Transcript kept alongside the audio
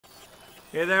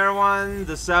Hey there everyone,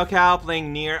 this is SoCal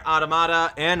playing NieR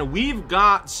Automata, and we've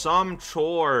got some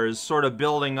chores sort of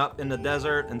building up in the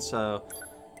desert, and so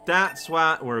that's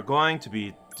what we're going to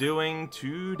be doing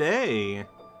today.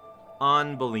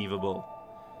 Unbelievable.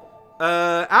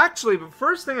 Actually, the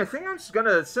first thing, I think I'm just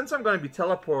gonna, since I'm gonna be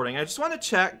teleporting, I just want to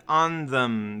check on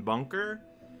the bunker.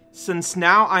 Since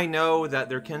now I know that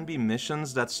there can be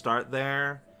missions that start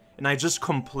there, and I just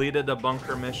completed a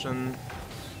bunker mission.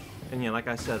 And yeah, like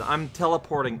I said, I'm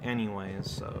teleporting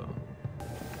anyways, so...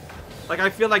 Like, I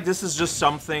feel like this is just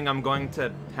something I'm going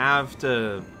to have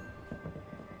to...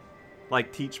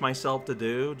 like, teach myself to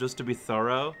do, just to be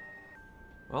thorough.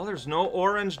 Well, there's no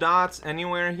orange dots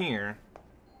anywhere here.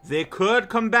 They could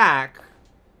come back,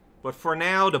 but for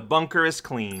now, the bunker is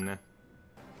clean.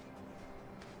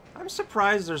 I'm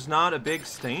surprised there's not a big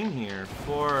stain here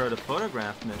for the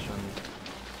photograph mission.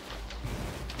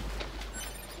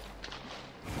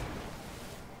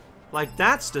 Like,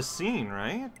 that's the scene,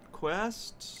 right?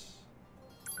 Quest.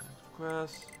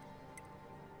 Quest.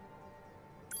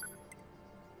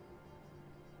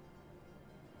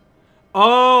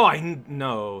 Oh,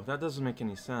 no, that doesn't make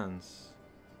any sense.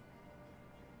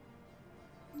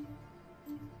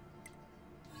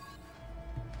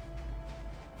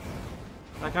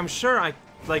 Like, I'm sure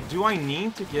like, do I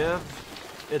need to give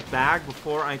it back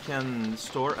before I can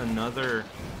store another?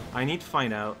 I need to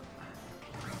find out.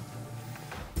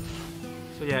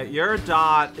 So yeah, your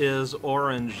dot is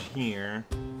orange here.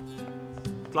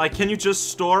 Like, can you just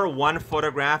store one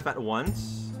photograph at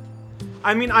once?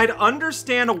 I mean, I'd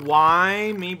understand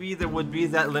why maybe there would be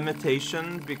that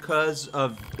limitation because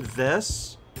of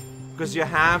this. Because you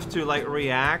have to, like,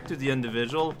 react to the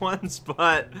individual ones,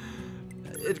 but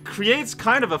it creates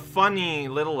kind of a funny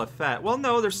little effect. Well,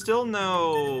 no, there's still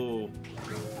no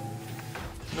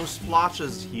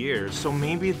splotches here, so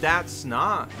maybe that's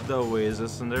not the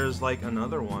Oasis and there's like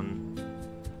another one.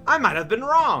 I might have been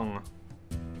wrong.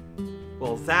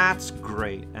 Well, that's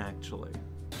great, actually.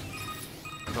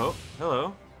 Oh,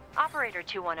 hello. Operator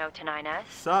 210 to 9S.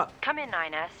 Sup? Come in,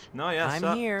 9S. No, yeah,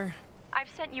 I'm here. I've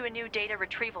sent you a new data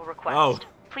retrieval request. Oh.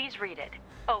 Please read it.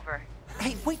 Over.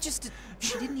 Hey, wait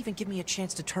she didn't even give me a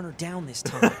chance to turn her down this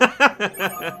time.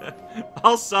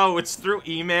 Also, it's through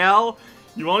email.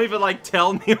 You won't even, like,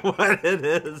 tell me what it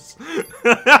is.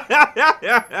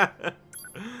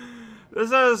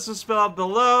 This is spelled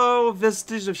below.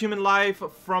 Vestige of human life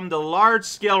from the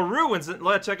large-scale ruins.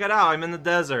 Let's check it out. I'm in the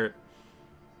desert.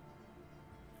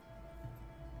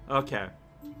 Okay.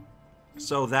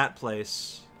 So, that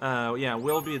place. Yeah,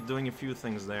 we'll be doing a few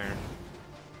things there.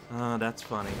 That's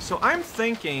funny. So, I'm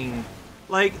thinking...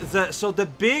 like, so the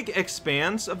big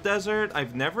expanse of desert,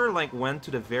 I've never, like, went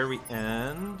to the very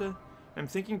end. I'm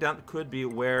thinking that could be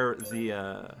where the,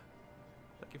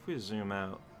 like, if we zoom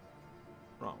out.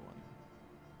 Wrong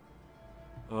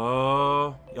one.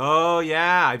 Oh,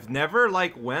 yeah, I've never,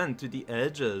 like, went to the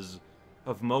edges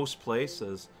of most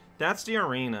places. That's the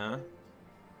arena.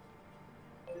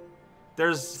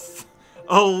 There's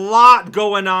a lot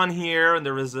going on here in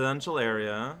the residential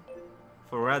area.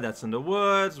 For red, that's in the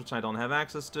woods, which I don't have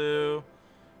access to.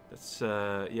 That's,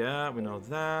 yeah, we know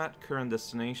that. Current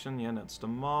destination, yeah, that's the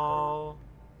mall.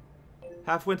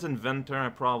 Half-Wit Inventor, I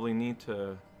probably need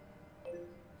to...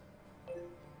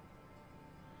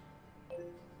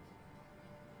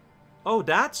 Oh,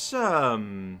 that's,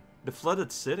 the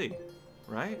flooded city,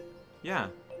 right? Yeah.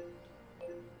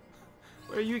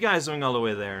 What are you guys doing all the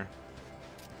way there?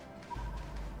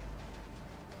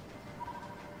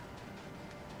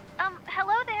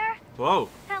 Hello there. Whoa.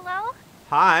 Hello?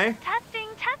 Hi. Testing,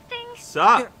 testing.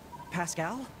 Sup?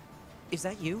 Pascal? Is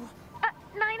that you?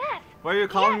 9S. Why are you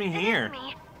calling Yes, me it here? is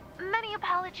me. Many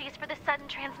apologies for the sudden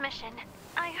transmission.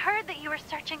 I heard that you were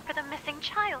searching for the missing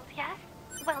child, yes?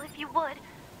 Well, if you would,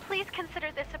 please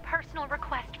consider this a personal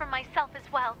request from myself as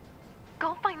well.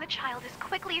 Go find the child as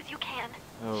quickly as you can.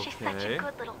 Okay. She's such a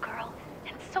good little girl,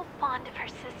 and so fond of her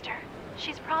sister.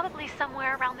 She's probably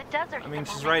somewhere around the desert. I mean, at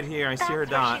the she's moment. right here. I see her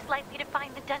That's where dot. she's likely to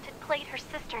find the dented plate her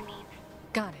sister needs.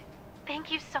 Got it.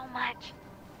 Thank you so much.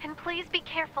 And please be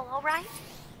careful, all right?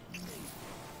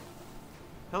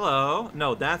 Hello.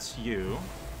 No, that's you.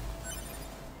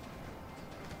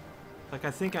 Like,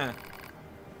 I think I...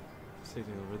 see it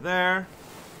over there.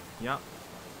 Yep.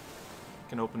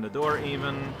 Can open the door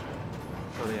even.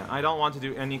 So yeah, I don't want to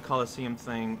do any Colosseum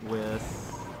thing with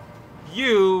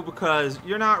you because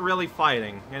you're not really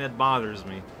fighting and it bothers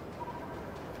me.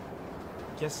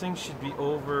 Guessing should be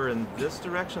over in this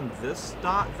direction, this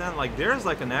dot then? Like, there's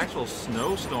like an actual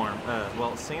snowstorm,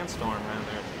 well, sandstorm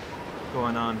rather,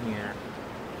 going on here.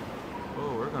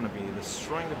 Oh, we're gonna be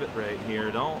destroying the bitrate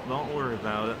here. Don't worry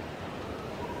about it.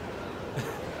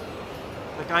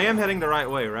 Like, I am heading the right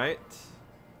way, right?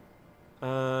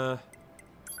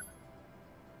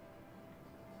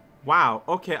 Wow,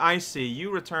 okay, I see.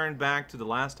 You returned back to the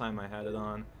last time I had it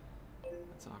on.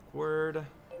 That's awkward.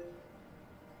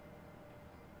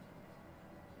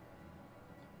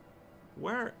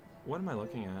 Where... What am I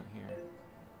looking at here?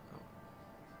 Oh.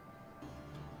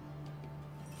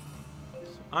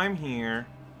 So I'm here.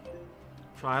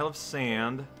 Trial of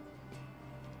Sand.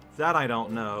 That I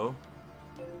don't know.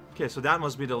 Okay, so that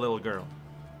must be the little girl.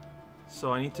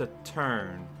 So I need to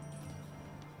turn.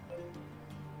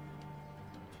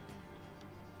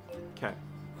 Okay.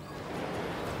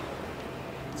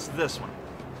 It's this one.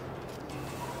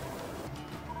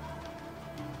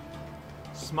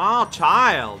 Small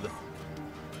child!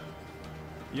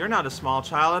 You're not a small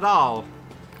child at all.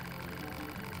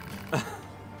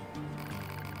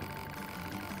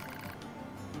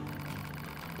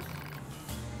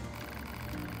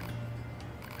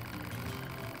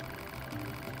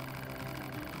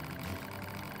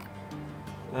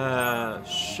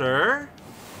 Sure?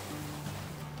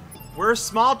 We're a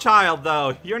small child,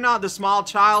 though. You're not the small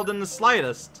child in the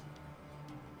slightest.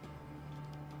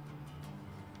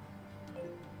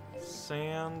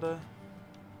 Sand.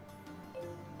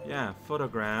 Yeah,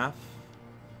 photograph.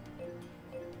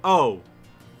 Oh.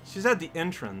 She's at the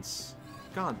entrance.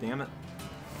 God damn it.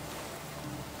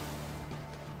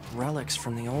 Relics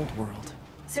from the old world.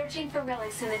 Searching for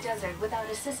relics in the desert without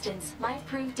assistance might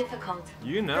prove difficult.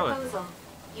 You know it. Proposal.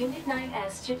 Unit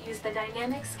 9S should use the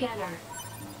dynamic scanner.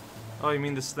 Oh, you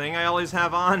mean this thing I always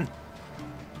have on?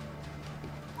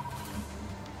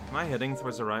 Am I heading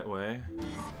towards the right way?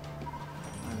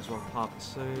 Might as well pop a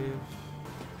save.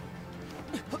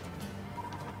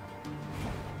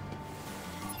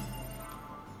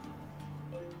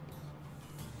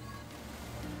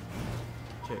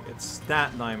 Okay, it's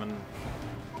that diamond.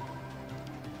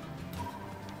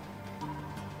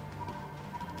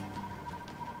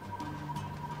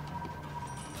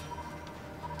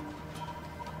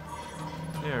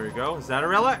 There we go. Is that a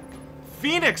relic?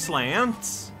 Phoenix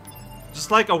Lance?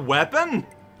 Just like a weapon?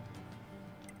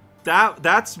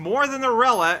 That's more than a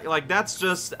relic. Like, that's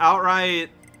just outright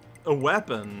a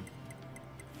weapon.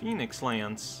 Phoenix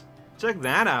Lance. Check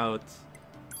that out.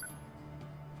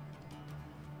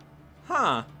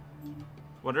 Huh.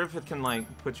 Wonder if it can, like,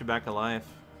 put you back alive.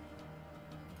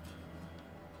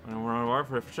 When we're on war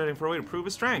for searching for a way to prove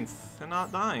his strength and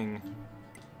not dying.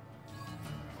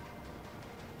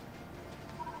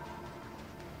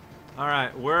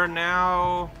 Alright, we're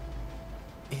now...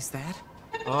 Is that?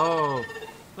 Oh,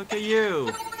 look at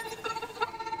you.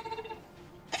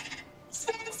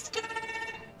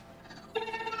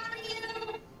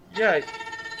 Yeah.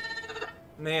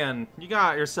 Man, you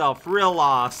got yourself real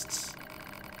lost.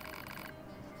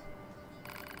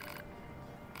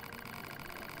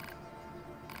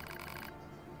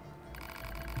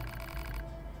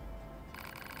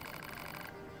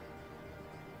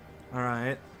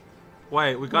 Alright.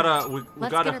 Wait, we gotta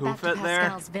hoof it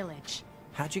there. Village.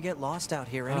 How'd you get lost out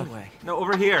here anyway? No,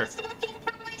 over here.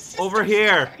 Over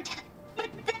here.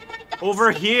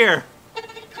 Over here.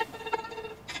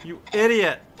 You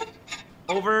idiot.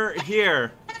 Over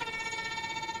here.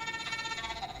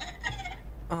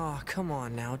 Oh, come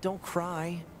on now, don't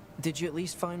cry. Did you at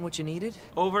least find what you needed?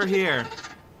 Over here.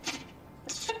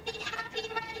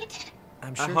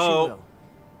 I'm sure she hope. will.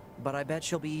 But I bet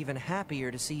she'll be even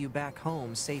happier to see you back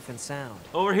home, safe and sound.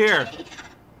 Over here.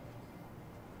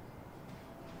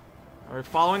 Are you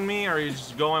following me, or are you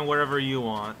just going wherever you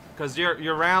want? Because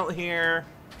your route here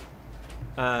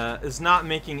is not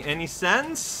making any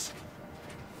sense.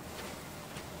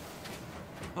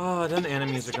 Oh, then the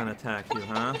enemies are gonna attack you,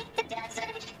 huh?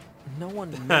 No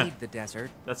one made the desert.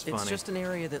 That's funny. It's just an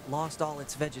area that lost all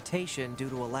its vegetation due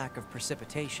to a lack of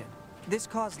precipitation. This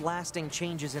caused lasting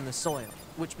changes in the soil,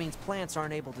 which means plants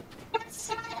aren't able to...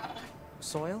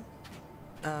 Soil?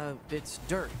 It's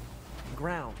dirt.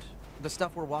 Ground. The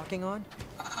stuff we're walking on?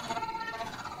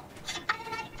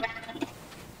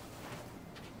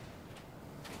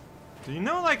 Do you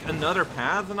know, like, another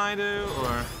path than I do,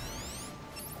 or...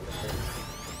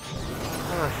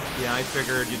 yeah, I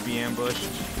figured you'd be ambushed.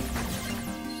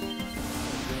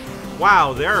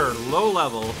 Wow, they're low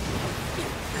level.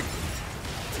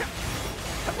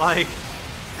 Like,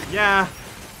 yeah,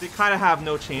 they kind of have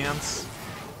no chance.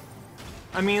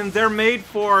 I mean, they're made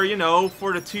for, you know,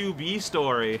 for the 2B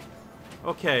story.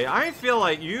 Okay, I feel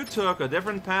like you took a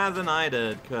different path than I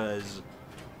did, because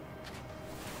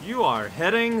you are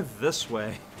heading this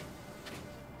way.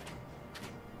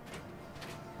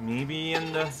 Maybe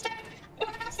in the...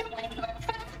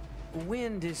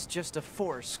 Wind is just a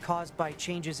force caused by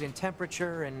changes in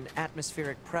temperature and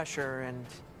atmospheric pressure and...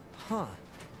 Huh.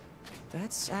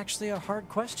 That's actually a hard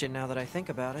question now that I think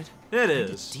about it. It Kinda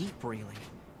is. deep, really.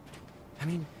 I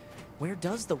mean, where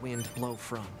does the wind blow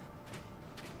from?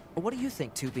 What do you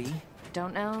think, 2B?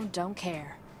 Don't know, don't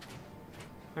care.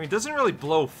 I mean, it doesn't really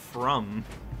blow from.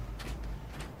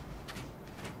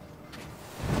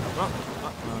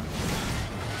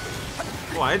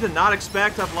 Oh, I did not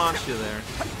expect to have launched you there.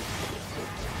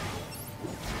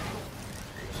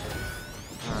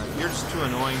 You're just too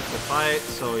annoying to fight,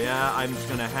 so yeah, I'm just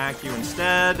gonna hack you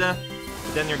instead.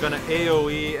 Then you're gonna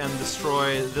AoE and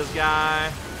destroy this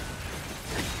guy.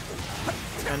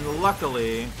 And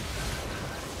luckily...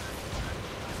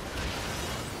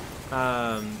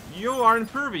 you are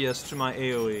impervious to my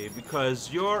AoE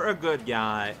because you're a good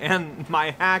guy, and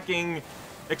my hacking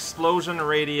explosion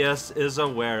radius is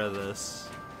aware of this.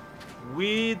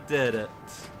 We did it.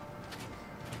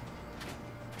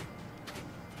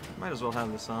 Might as well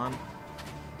have this on.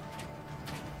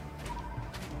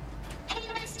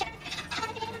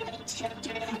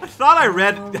 I thought I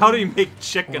read how do you make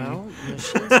chicken. Well,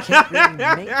 machines can't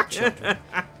really make children.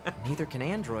 Neither can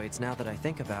androids, now that I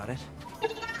think about it.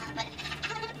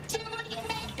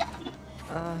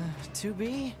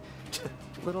 2B?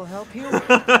 Little help here?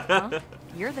 Huh?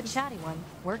 You're the chatty one.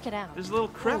 Work it out. There's a little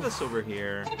crevice over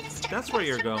here. That's where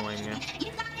you're going.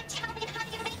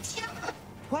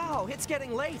 Wow, it's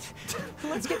getting late.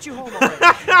 Let's get you home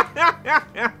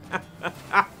already.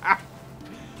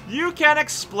 You can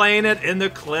explain it in the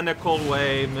clinical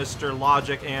way, Mr.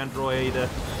 Logic Android. Alright.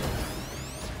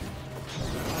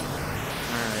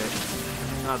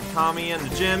 Got Tommy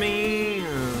and Jimmy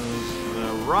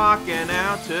rocking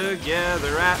out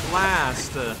together at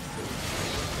last.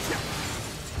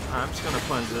 I'm just gonna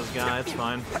punch this guy, it's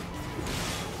fine.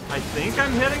 I think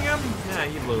I'm hitting him? Yeah,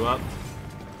 he blew up.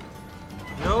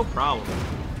 No problem.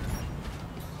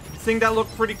 You think that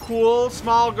looked pretty cool,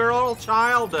 small girl,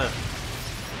 child?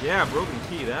 Yeah, broken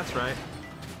key, that's right.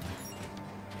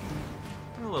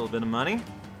 A little bit of money.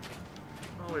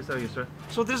 Always how you start.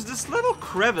 So there's this little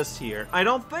crevice here. I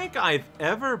don't think I've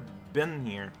ever been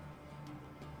here.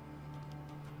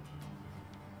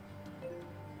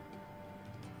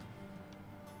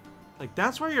 Like,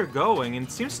 that's where you're going, and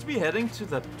it seems to be heading to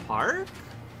the park?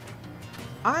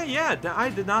 Ah, yeah, I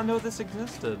did not know this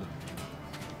existed.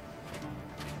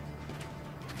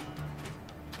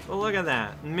 Well, look at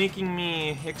that, making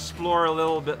me explore a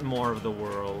little bit more of the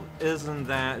world. Isn't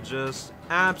that just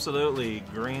absolutely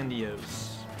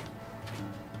grandiose?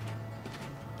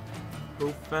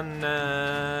 Open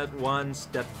it one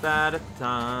step at a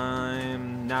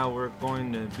time. Now we're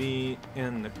going to be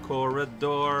in the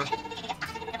corridor.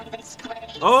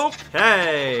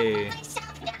 Okay!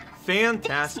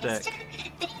 Fantastic.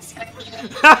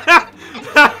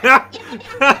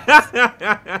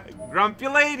 Grumpy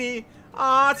lady!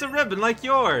 Aw, it's a ribbon like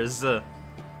yours.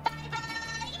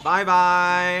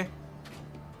 Bye-bye.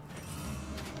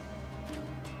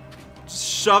 Just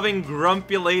shoving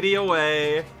Grumpy lady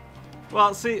away.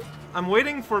 Well, see, I'm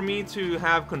waiting for me to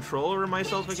have control over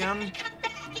myself again.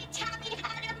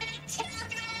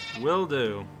 Will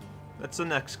do. That's the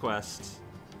next quest.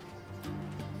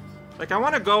 Like, I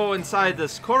want to go inside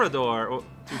this corridor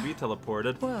to be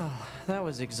teleported. Well, that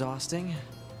was exhausting.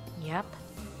 Yep.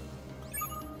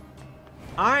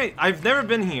 I've never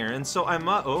been here, and so I'm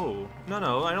oh,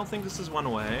 no, I don't think this is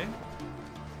one way.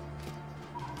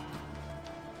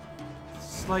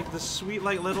 It's like the sweet,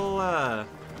 like, little,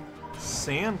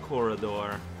 sand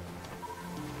corridor.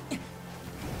 I don't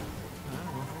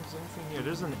know if there's anything here.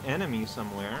 There's an enemy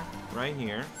somewhere, right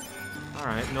here.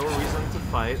 Alright, no reason to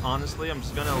fight. Honestly, I'm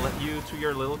just gonna let you to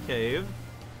your little cave.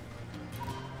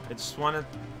 I just wanted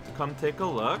to come take a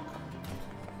look.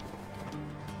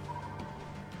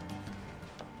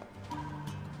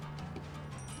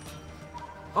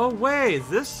 Oh wait,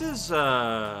 this is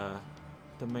the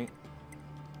main.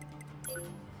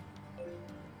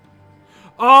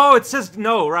 Oh, it says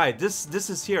no, right? This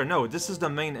is here. No, this is the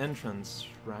main entrance,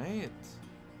 right?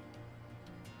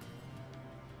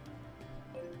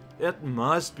 It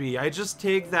must be. I just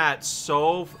take that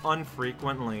so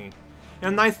unfrequently.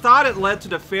 And I thought it led to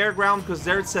the fairground because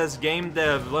there it says Game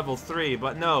Dev Level 3,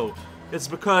 but no. It's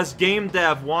because Game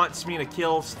Dev wants me to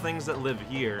kill things that live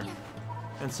here.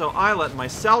 And so I let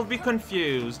myself be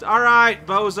confused. Alright,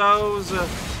 bozos.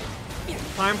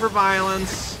 Time for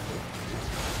violence.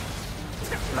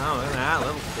 Oh, look at that.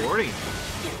 Level 40.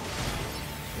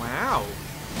 Wow.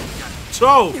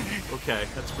 Oh! Okay,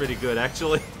 that's pretty good,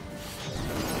 actually.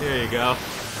 Here you go.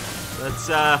 Let's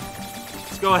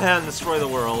go ahead and destroy the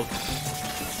world.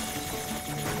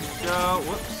 go.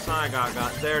 Whoops, I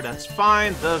got there. That's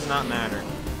fine. Does not matter.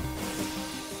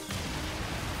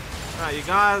 Alright, you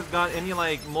guys got any,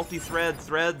 like, multi-thread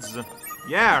threads?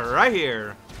 Yeah, right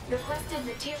here. Requested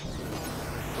material.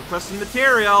 Requested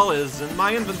material is in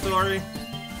my inventory.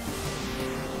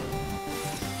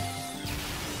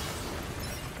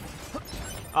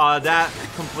 That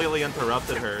completely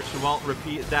interrupted her. She won't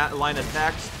repeat that line of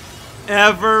text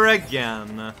ever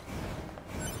again.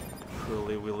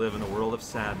 Truly, we live in a world of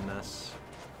sadness.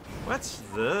 What's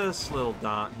this little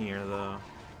dot here, though?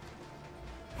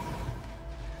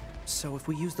 So if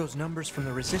we use those numbers from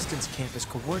the Resistance camp as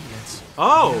coordinates...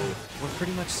 Oh! We're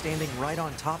pretty much standing right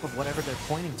on top of whatever they're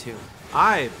pointing to.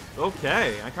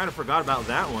 Okay. I kind of forgot about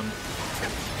that one.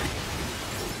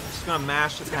 Just gonna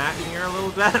mash attack here a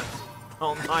little bit.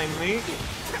 Don't mind me.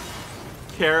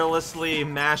 Carelessly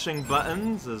mashing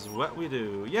buttons is what we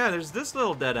do. Yeah, there's this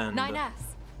little dead end. 9S.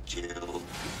 Did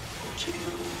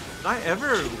I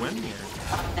ever win here?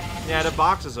 Yeah, the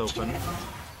box is open.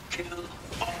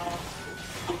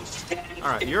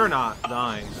 Alright, you're not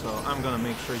dying, so I'm gonna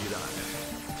make sure you die.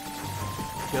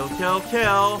 Kill, kill,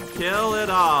 kill. Kill it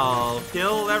all.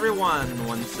 Kill everyone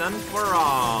once and for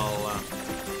all.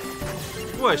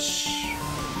 Whoosh.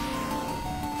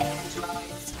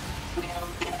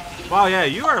 Wow, yeah,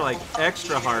 you are like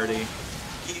extra hardy.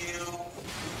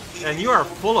 And you are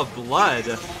full of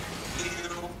blood.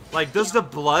 Like, does the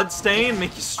blood stain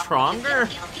make you stronger?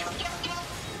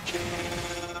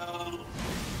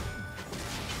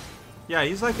 Yeah,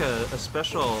 he's like a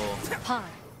special... Pod,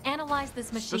 analyze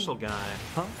this machine. Special guy.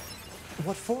 Huh?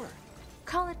 What for?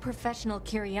 Call it professional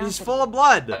curiosity. He's full of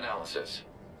blood! Analysis.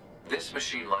 This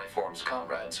machine lifeform's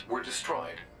comrades were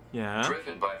destroyed. Yeah.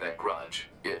 Driven by that grudge,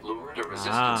 it lured a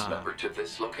resistance member to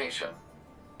this location.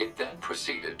 It then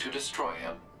proceeded to destroy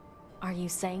him. Are you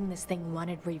saying this thing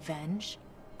wanted revenge?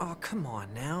 Oh, come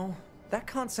on now. That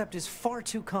concept is far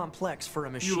too complex for a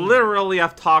machine. You literally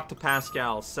have talked to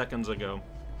Pascal seconds ago.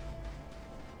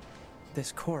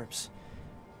 This corpse.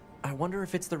 I wonder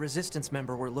if it's the Resistance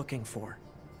member we're looking for.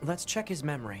 Let's check his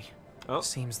memory. Oh.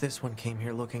 Seems this one came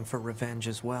here looking for revenge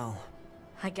as well.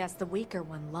 I guess the weaker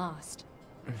one lost.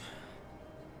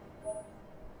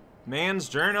 Man's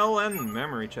journal and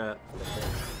memory chat.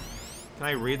 Can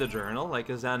I read the journal? Like,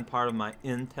 is that part of my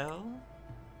intel?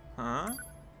 Huh?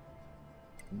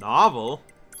 Novel?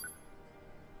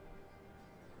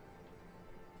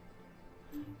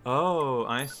 Oh,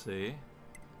 I see.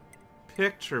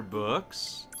 Picture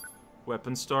books.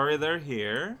 Weapon story, they're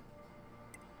here.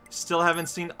 Still haven't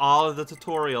seen all of the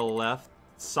tutorial left,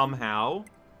 somehow.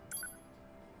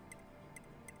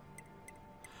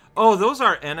 Oh, those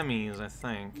are enemies, I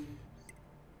think.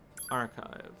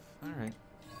 Archive. Alright.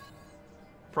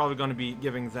 Probably going to be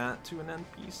giving that to an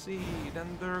NPC.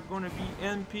 Then they're going to be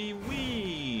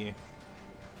NPWee.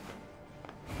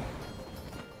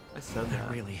 I said that.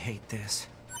 I really hate this.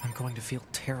 I'm going to feel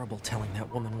terrible telling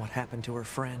that woman what happened to her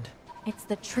friend. It's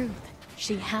the truth.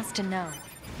 She has to know.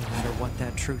 No matter what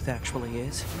that truth actually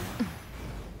is.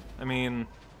 I mean,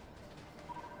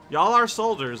 y'all are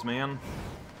soldiers, man.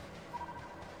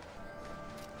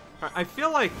 I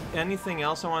feel like anything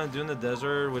else I want to do in the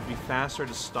desert would be faster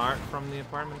to start from the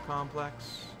apartment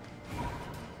complex.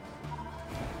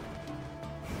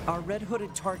 Our red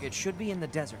hooded target should be in the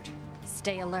desert.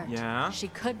 Stay alert. Yeah? She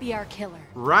could be our killer.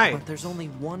 Right. But there's only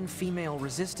one female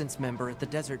Resistance member at the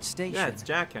desert station. Yeah, it's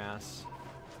Jackass.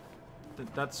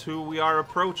 That's who we are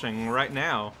approaching right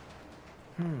now.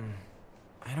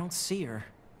 I don't see her.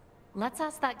 Let's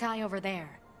ask that guy over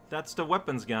there. That's the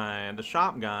weapons guy, the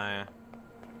shop guy.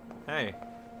 Hey.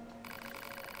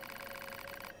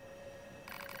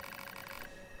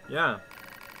 Yeah.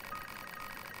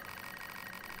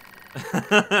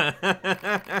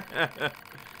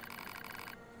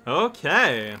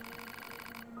 Okay.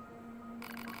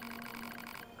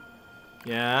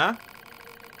 Yeah.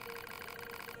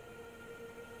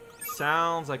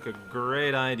 Sounds like a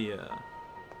great idea.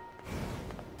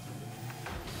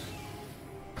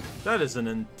 That is an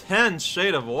intense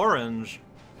shade of orange.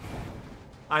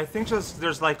 I think just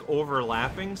there's like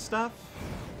overlapping stuff.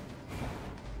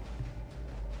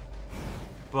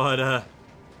 But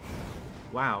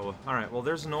wow. Alright, well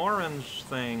there's an orange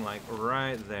thing like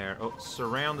right there. Oh,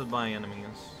 surrounded by enemies.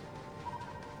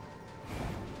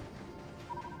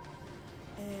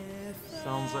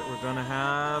 Sounds like we're gonna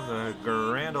have a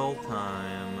grand old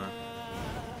time.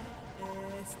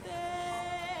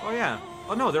 Oh yeah.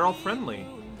 Oh no, they're all friendly.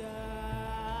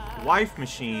 Wife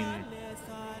machine.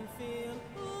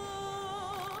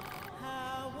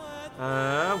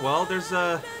 Well, there's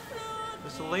a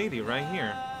lady right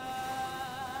here.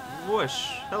 Whoosh.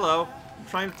 Hello. I'm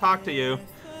trying to talk to you.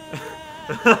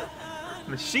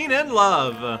 Machine in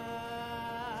love.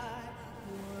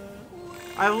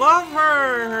 I love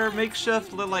her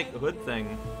makeshift little like hood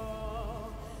thing.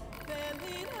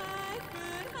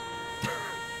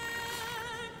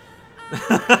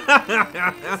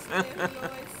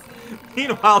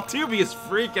 Meanwhile, Tubi is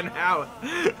freaking out.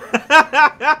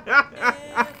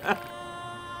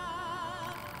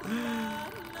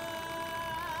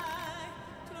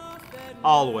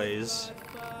 Always.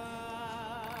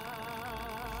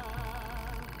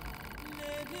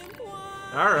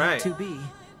 All right. To be.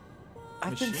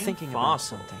 I've been Machine thinking about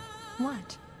fossil. something.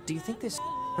 What? Do you think this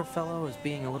fellow is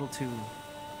being a little too,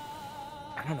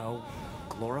 I don't know,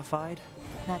 glorified?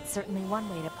 That's certainly one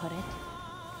way to put it.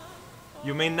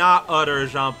 You may not utter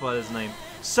Jean-Paul's name.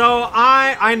 So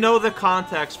I know the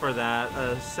context for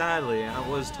that. Sadly, I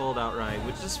was told outright,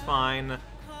 which is fine.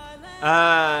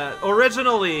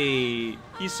 Originally,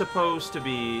 he's supposed to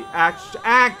be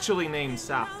actually named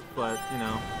Sap, but you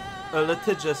know, a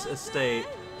litigious estate.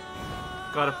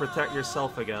 Gotta protect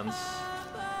yourself against.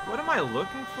 What am I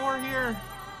looking for here?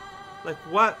 Like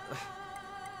what?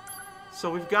 So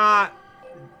we've got.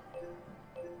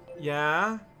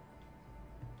 Yeah.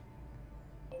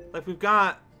 Like we've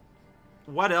got.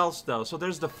 What else though? So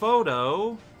there's the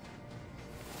photo.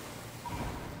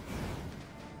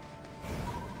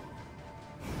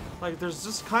 Like there's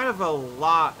just kind of a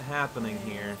lot happening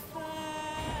here.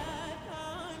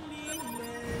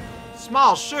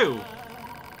 Small shoe.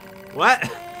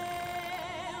 What?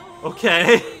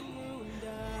 Okay.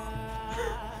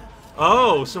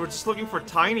 Oh, so we're just looking for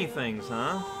tiny things,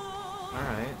 huh?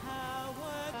 Alright.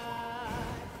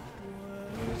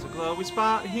 There's a glowy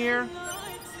spot here.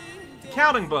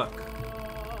 Counting book.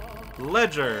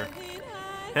 Ledger.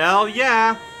 Hell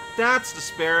yeah! That's the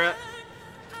spirit.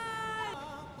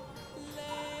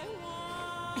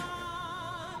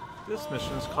 This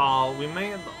mission is called, we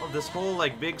made this whole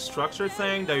like big structure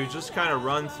thing that you just kind of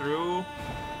run through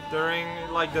during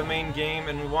like the main game,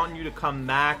 and we want you to come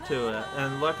back to it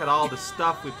and look at all the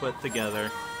stuff we put together.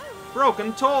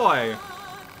 Broken toy.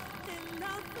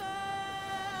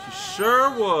 She sure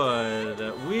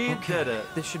would. We did it.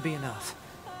 This should be enough.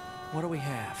 What do we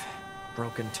have?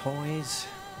 Broken toys,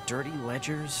 dirty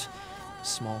ledgers,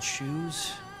 small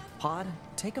shoes. Pod,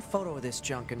 take a photo of this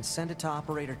junk and send it to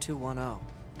Operator 210.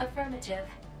 Affirmative.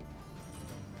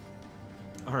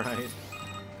 Alright.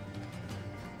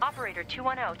 Operator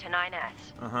 210 to 9S.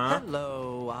 Uh-huh.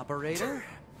 Hello, Operator.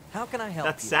 How can I help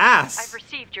That's you? sass. I've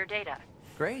received your data.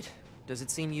 Great. Does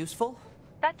it seem useful?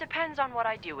 That depends on what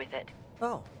I do with it.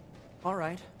 Oh, all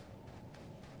right.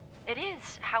 It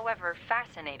is, however,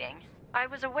 fascinating. I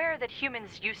was aware that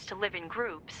humans used to live in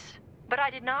groups, but I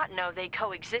did not know they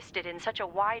coexisted in such a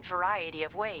wide variety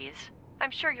of ways. I'm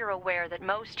sure you're aware that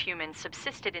most humans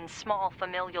subsisted in small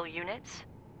familial units.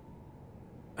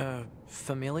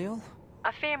 Familial?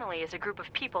 A family is a group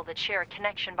of people that share a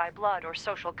connection by blood or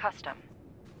social custom.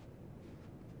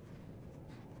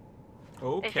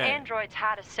 Okay. If androids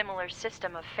had a similar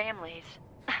system of families...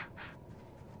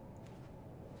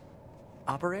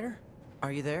 Operator?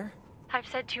 Are you there? I've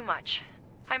said too much.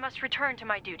 I must return to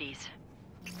my duties.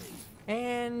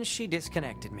 And she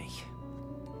disconnected me.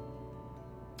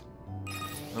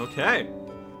 Okay.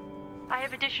 I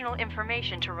have additional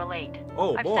information to relate.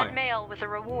 Oh, I've boy. sent mail with a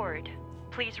reward.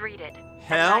 Please read it.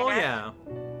 Hell And yeah.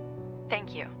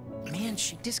 Thank you. Man,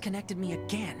 she disconnected me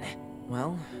again.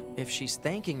 Well, if she's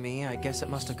thanking me, I guess it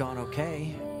must have gone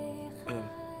okay.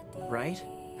 Right?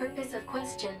 Purpose of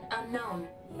question unknown.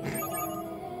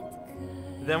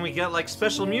 Then we get like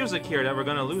special music here that we're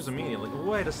gonna lose immediately.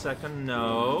 Wait a second,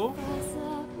 no.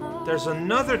 There's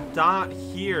another dot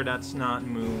here that's not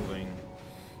moving.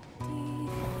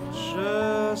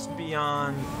 Just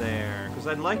beyond there. Because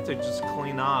I'd like to just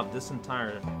clean up this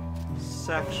entire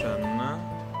section.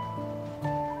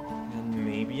 And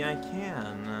maybe I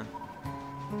can.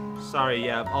 Sorry,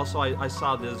 yeah, also I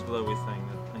saw this glowy thing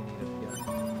that I needed to get.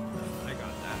 I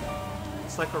got that.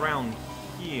 It's like around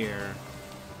here.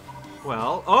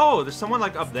 Well, oh, there's someone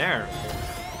like up there.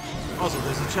 Also,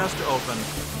 there's a chest to open.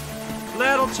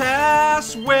 Little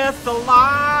chest with the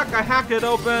lock. I hack it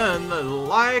open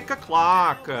like a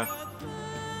clock.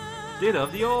 Did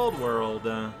of the old world.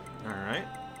 Alright.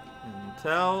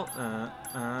 Intel.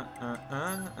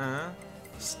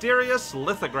 Mysterious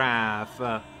lithograph.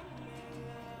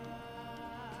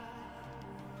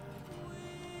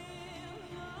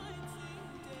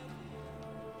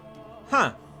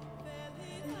 Huh.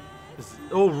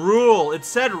 Oh, rule. It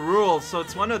said rule, so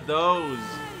it's one of those.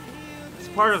 It's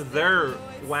part of their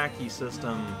wacky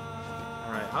system.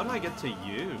 Alright, how do I get to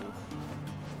you?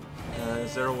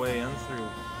 Is there a way in through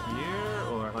here,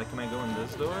 or... part. Like, can I go in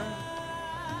this door?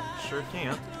 Sure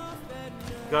can't.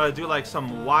 Gotta do like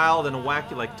some wild and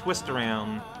wacky like twist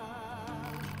around.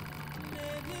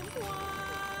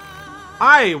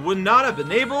 I would not have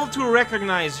been able to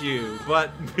recognize you,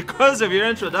 but because of your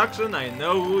introduction, I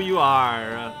know who you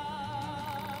are.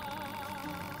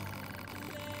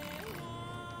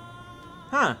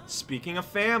 Huh, speaking of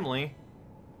family.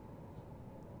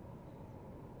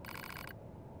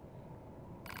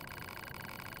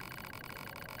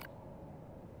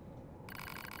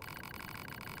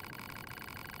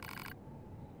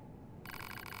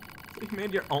 You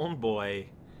made your own boy.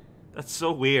 That's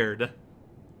so weird.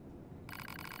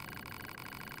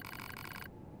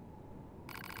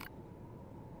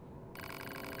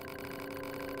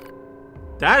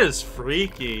 That is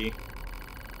freaky.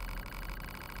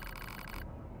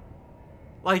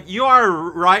 Like, you are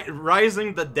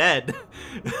rising the dead.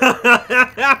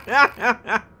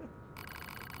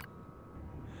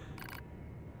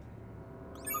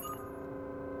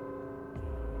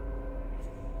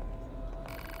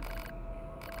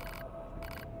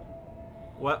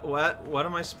 What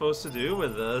am I supposed to do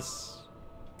with this?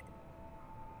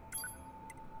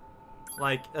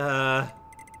 Like,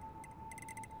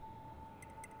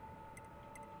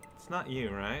 it's not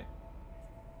you, right?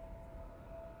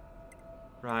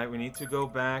 Right, we need to go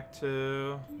back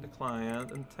to the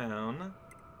client in town.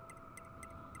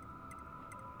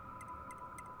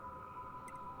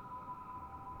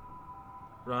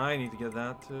 Right, I need to get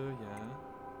that too, yeah.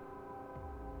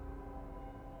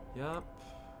 Yup.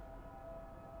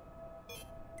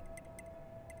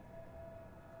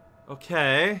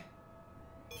 Okay.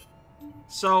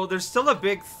 So there's still a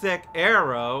big thick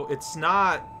arrow. It's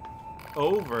not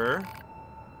over.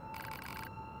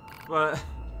 But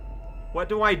what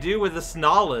do I do with this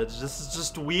knowledge? This is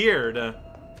just weird.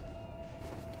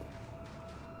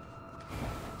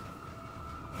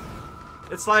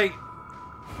 It's like,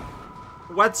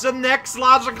 what's the next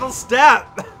logical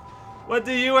step? What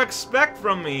do you expect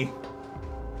from me?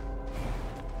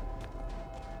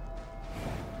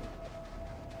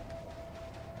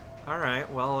 Alright,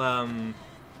 well,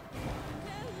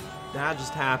 that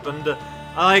just happened.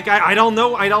 Like, I don't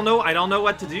know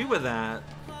what to do with that.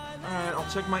 Alright,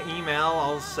 I'll check my email,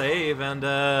 I'll save, and,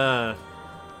 I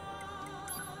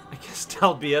guess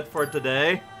that'll be it for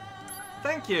today.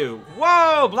 Thank you.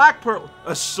 Whoa, Black Pearl.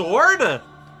 A sword?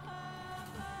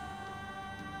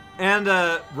 And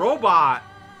a robot.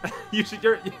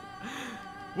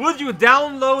 Would you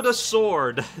download a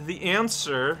sword? The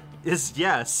answer is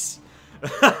yes.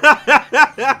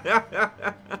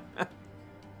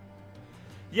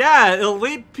 Yeah, it'll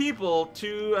lead people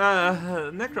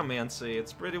to necromancy.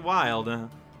 It's pretty wild.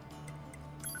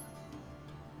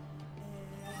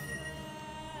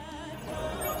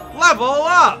 Level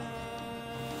up!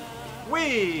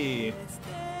 Whee!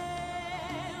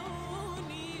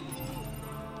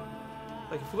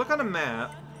 Like, if you look on a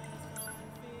map,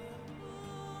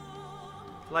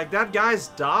 like, that guy's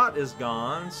dot is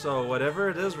gone, so whatever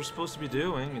it is we're supposed to be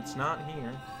doing, it's not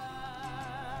here.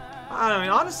 I mean,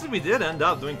 honestly, we did end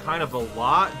up doing kind of a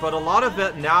lot, but a lot of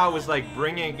it now is, like,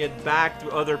 bringing it back to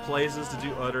other places to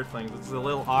do other things. It's a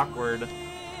little awkward.